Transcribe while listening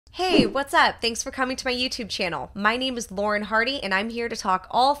Hey, what's up? Thanks for coming to my YouTube channel. My name is Lauren Hardy, and I'm here to talk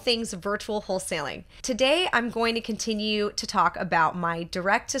all things virtual wholesaling. Today, I'm going to continue to talk about my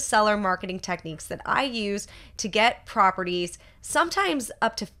direct to seller marketing techniques that I use to get properties, sometimes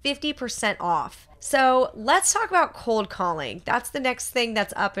up to 50% off. So let's talk about cold calling. That's the next thing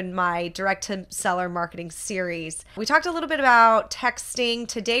that's up in my direct to seller marketing series. We talked a little bit about texting.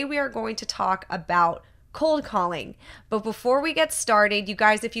 Today, we are going to talk about cold calling. But before we get started, you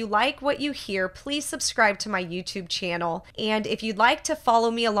guys, if you like what you hear, please subscribe to my YouTube channel. And if you'd like to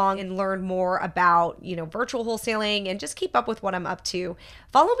follow me along and learn more about, virtual wholesaling and just keep up with what I'm up to,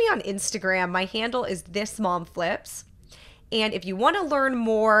 follow me on Instagram. My handle is thismomflips. And if you want to learn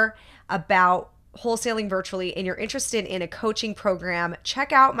more about wholesaling virtually and you're interested in a coaching program,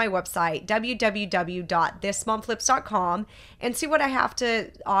 check out my website, www.thismomflips.com, and see what I have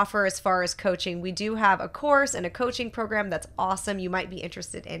to offer as far as coaching. We do have a course and a coaching program that's awesome. You might be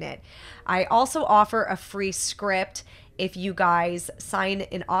interested in it. I also offer a free script. If you guys sign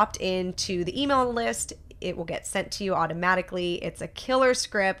and opt in to the email list, it will get sent to you automatically. It's a killer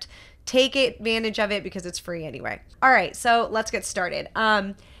script. Take advantage of it because it's free anyway. All right, so let's get started.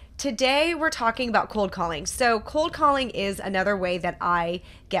 Today we're talking about cold calling. So cold calling is another way that I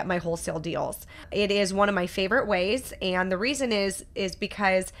get my wholesale deals. It is one of my favorite ways, and the reason is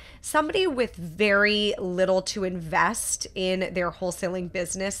because somebody with very little to invest in their wholesaling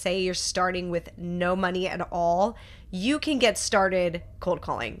business, say you're starting with no money at all, you can get started cold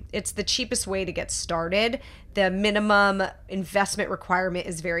calling. It's the cheapest way to get started. The minimum investment requirement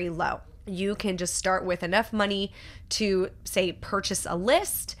is very low. You can just start with enough money to, say, purchase a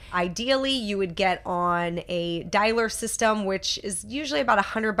list. Ideally, you would get on a dialer system, which is usually about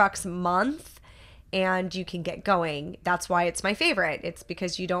 $100 a month, and you can get going. That's why it's my favorite. It's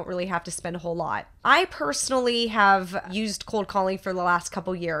because you don't really have to spend a whole lot. I personally have used cold calling for the last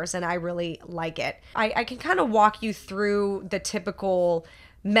couple years, and I really like it. I can kind of walk you through the typical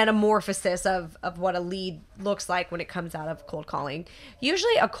metamorphosis of what a lead looks like when it comes out of cold calling.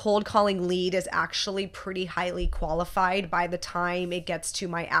 Usually a cold calling lead is actually pretty highly qualified by the time it gets to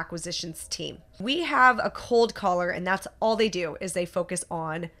my acquisitions team. We have a cold caller, and that's all they do is they focus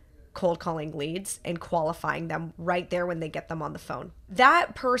on cold calling leads and qualifying them right there when they get them on the phone.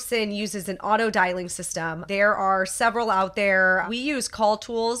 That person uses an auto dialing system. There are several out there. We use Call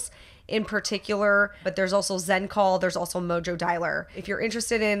Tools in particular, but there's also ZenCall, there's also Mojo Dialer. If you're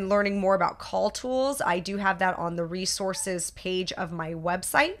interested in learning more about Call Tools, I do have that on the resources page of my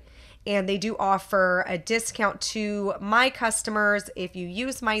website, and they do offer a discount to my customers. If you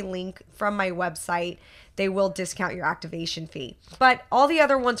use my link from my website, they will discount your activation fee. But all the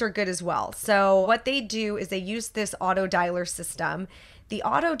other ones are good as well. So what they do is they use this auto dialer system. The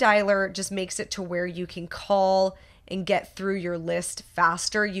auto dialer just makes it to where you can call and get through your list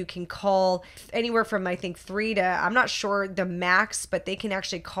faster. You can call anywhere from, I think, 3 to, I'm not sure the max, but they can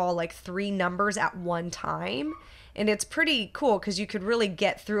actually call like 3 numbers at one time. And it's pretty cool because you could really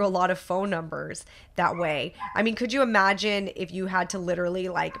get through a lot of phone numbers that way. I mean, could you imagine if you had to literally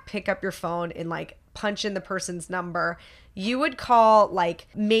like pick up your phone and like punch in the person's number? You would call like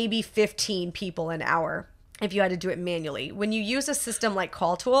maybe 15 people an hour if you had to do it manually. When you use a system like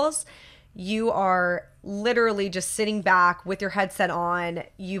Call Tools, you are literally just sitting back with your headset on.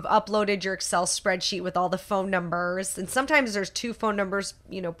 You've uploaded your Excel spreadsheet with all the phone numbers. And sometimes there's 2 phone numbers,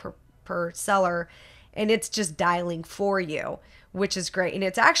 per seller. And it's just dialing for you, which is great. And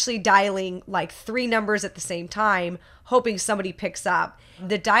it's actually dialing like 3 numbers at the same time, hoping somebody picks up.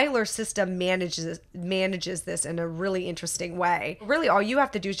 The dialer system manages this in a really interesting way. Really, all you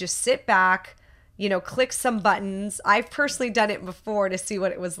have to do is just sit back, click some buttons. I've personally done it before to see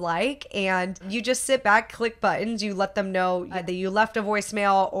what it was like. And you just sit back, click buttons. You let them know that you left a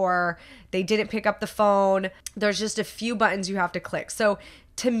voicemail or they didn't pick up the phone. There's just a few buttons you have to click. So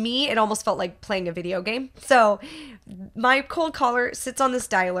to me, it almost felt like playing a video game. So my cold caller sits on this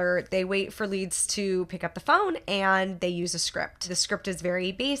dialer. They wait for leads to pick up the phone and they use a script. The script is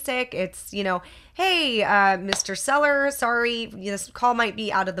very basic. It's, hey, Mr. Seller, sorry, this call might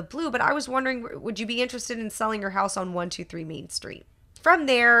be out of the blue, but I was wondering, would you be interested in selling your house on 123 Main Street? From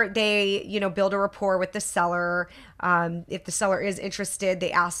there, they, build a rapport with the seller. If the seller is interested,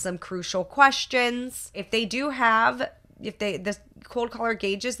 they ask some crucial questions. If the cold caller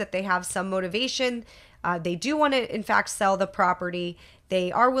gauges that they have some motivation, they do want to, in fact, sell the property.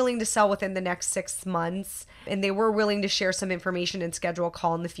 They are willing to sell within the next 6 months, and they were willing to share some information and schedule a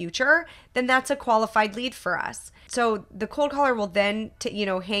call in the future, then that's a qualified lead for us. So the cold caller will then,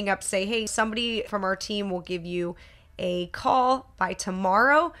 hang up, say, hey, somebody from our team will give you a call by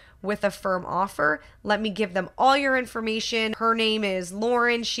tomorrow with a firm offer, let me give them all your information. Her name is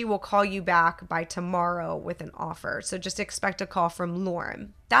Lauren. She will call you back by tomorrow with an offer. So just expect a call from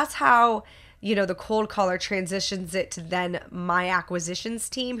Lauren. That's how, the cold caller transitions it to then my acquisitions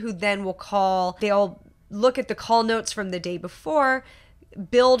team, who then will call. They'll look at the call notes from the day before,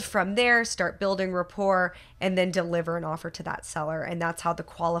 build from there, start building rapport, and then deliver an offer to that seller. And that's how the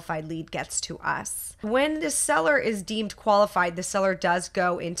qualified lead gets to us. When the seller is deemed qualified, the seller does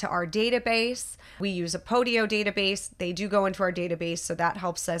go into our database. We use a Podio database. They do go into our database, so that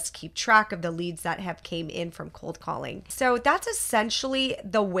helps us keep track of the leads that have came in from cold calling. So that's essentially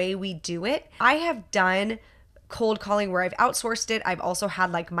the way we do it. I have done cold calling where I've outsourced it. I've also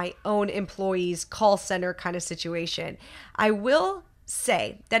had like my own employees call center kind of situation. I will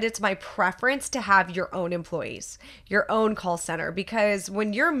say that it's my preference to have your own employees, your own call center, because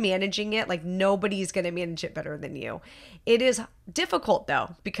when you're managing it, like nobody's going to manage it better than you. It is difficult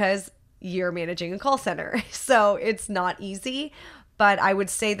though, because you're managing a call center. So it's not easy, but I would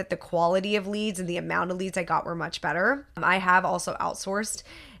say that the quality of leads and the amount of leads I got were much better. I have also outsourced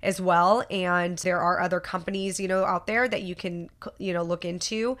as well. And there are other companies, out there that you can, look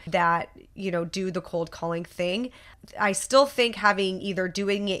into that, do the cold calling thing. I still think having either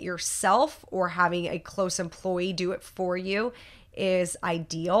doing it yourself or having a close employee do it for you is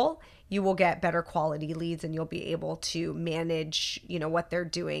ideal. You will get better quality leads and you'll be able to manage, what they're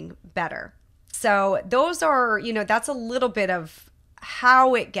doing better. So those are, that's a little bit of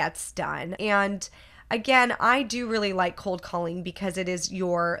how it gets done. And again, I do really like cold calling because it is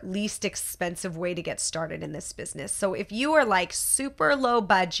your least expensive way to get started in this business. So if you are like super low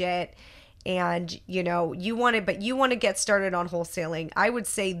budget and you want to get started on wholesaling, I would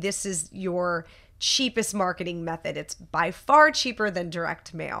say this is your cheapest marketing method. It's by far cheaper than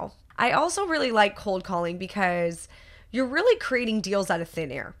direct mail. I also really like cold calling because you're really creating deals out of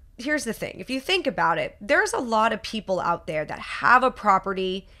thin air. Here's the thing. If you think about it, there's a lot of people out there that have a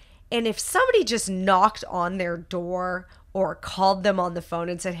property, and if somebody just knocked on their door or called them on the phone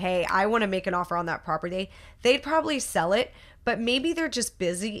and said, hey, I want to make an offer on that property, they'd probably sell it, but maybe they're just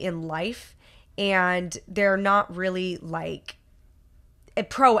busy in life and they're not really like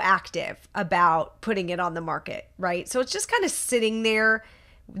proactive about putting it on the market, right? So it's just kind of sitting there.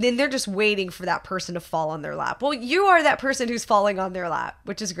 Then they're just waiting for that person to fall on their lap. Well, you are that person who's falling on their lap,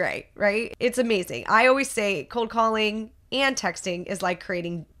 which is great, right? It's amazing. I always say cold calling and texting is like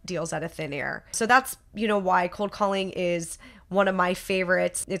creating deals out of thin air. So that's, why cold calling is one of my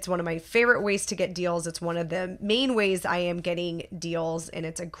favorites. It's one of my favorite ways to get deals. It's one of the main ways I am getting deals. And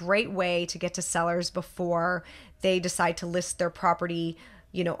it's a great way to get to sellers before they decide to list their property,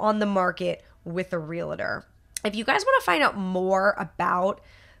 on the market with a realtor. If you guys want to find out more about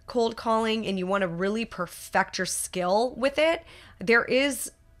cold calling and you want to really perfect your skill with it, there is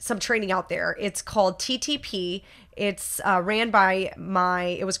some training out there. It's called TTP. It's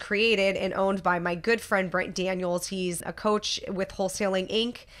it was created and owned by my good friend, Brent Daniels. He's a coach with Wholesaling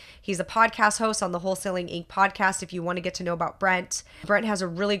Inc. He's a podcast host on the Wholesaling Inc. podcast. If you want to get to know about Brent has a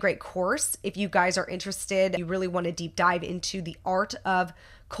really great course. If you guys are interested, you really want to deep dive into the art of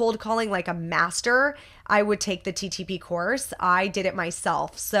cold calling like a master, I would take the TTP course. I did it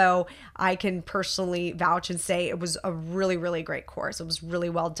myself, so I can personally vouch and say it was a really, really great course. It was really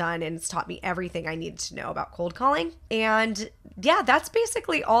well done, and it's taught me everything I needed to know about cold calling. And yeah, that's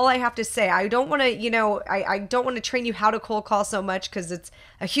basically all I have to say. I don't want to, I don't want to train you how to cold call so much because it's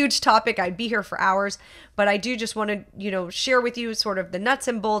a huge topic. I'd be here for hours, but I do just want to, share with you sort of the nuts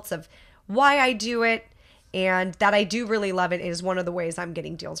and bolts of why I do it, and that I do really love it. Is one of the ways I'm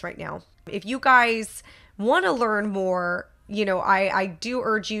getting deals right now. If you guys want to learn more, I do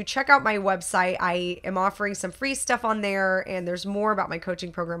urge you, check out my website. I am offering some free stuff on there, and there's more about my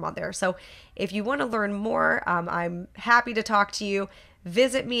coaching program on there. So if you want to learn more, I'm happy to talk to you.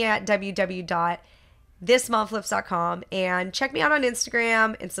 Visit me at www.thismomflips.com and check me out on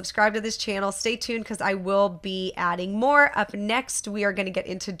Instagram and subscribe to this channel. Stay tuned because I will be adding more. Up next, we are going to get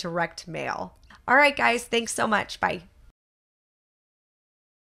into direct mail. All right, guys, thanks so much. Bye.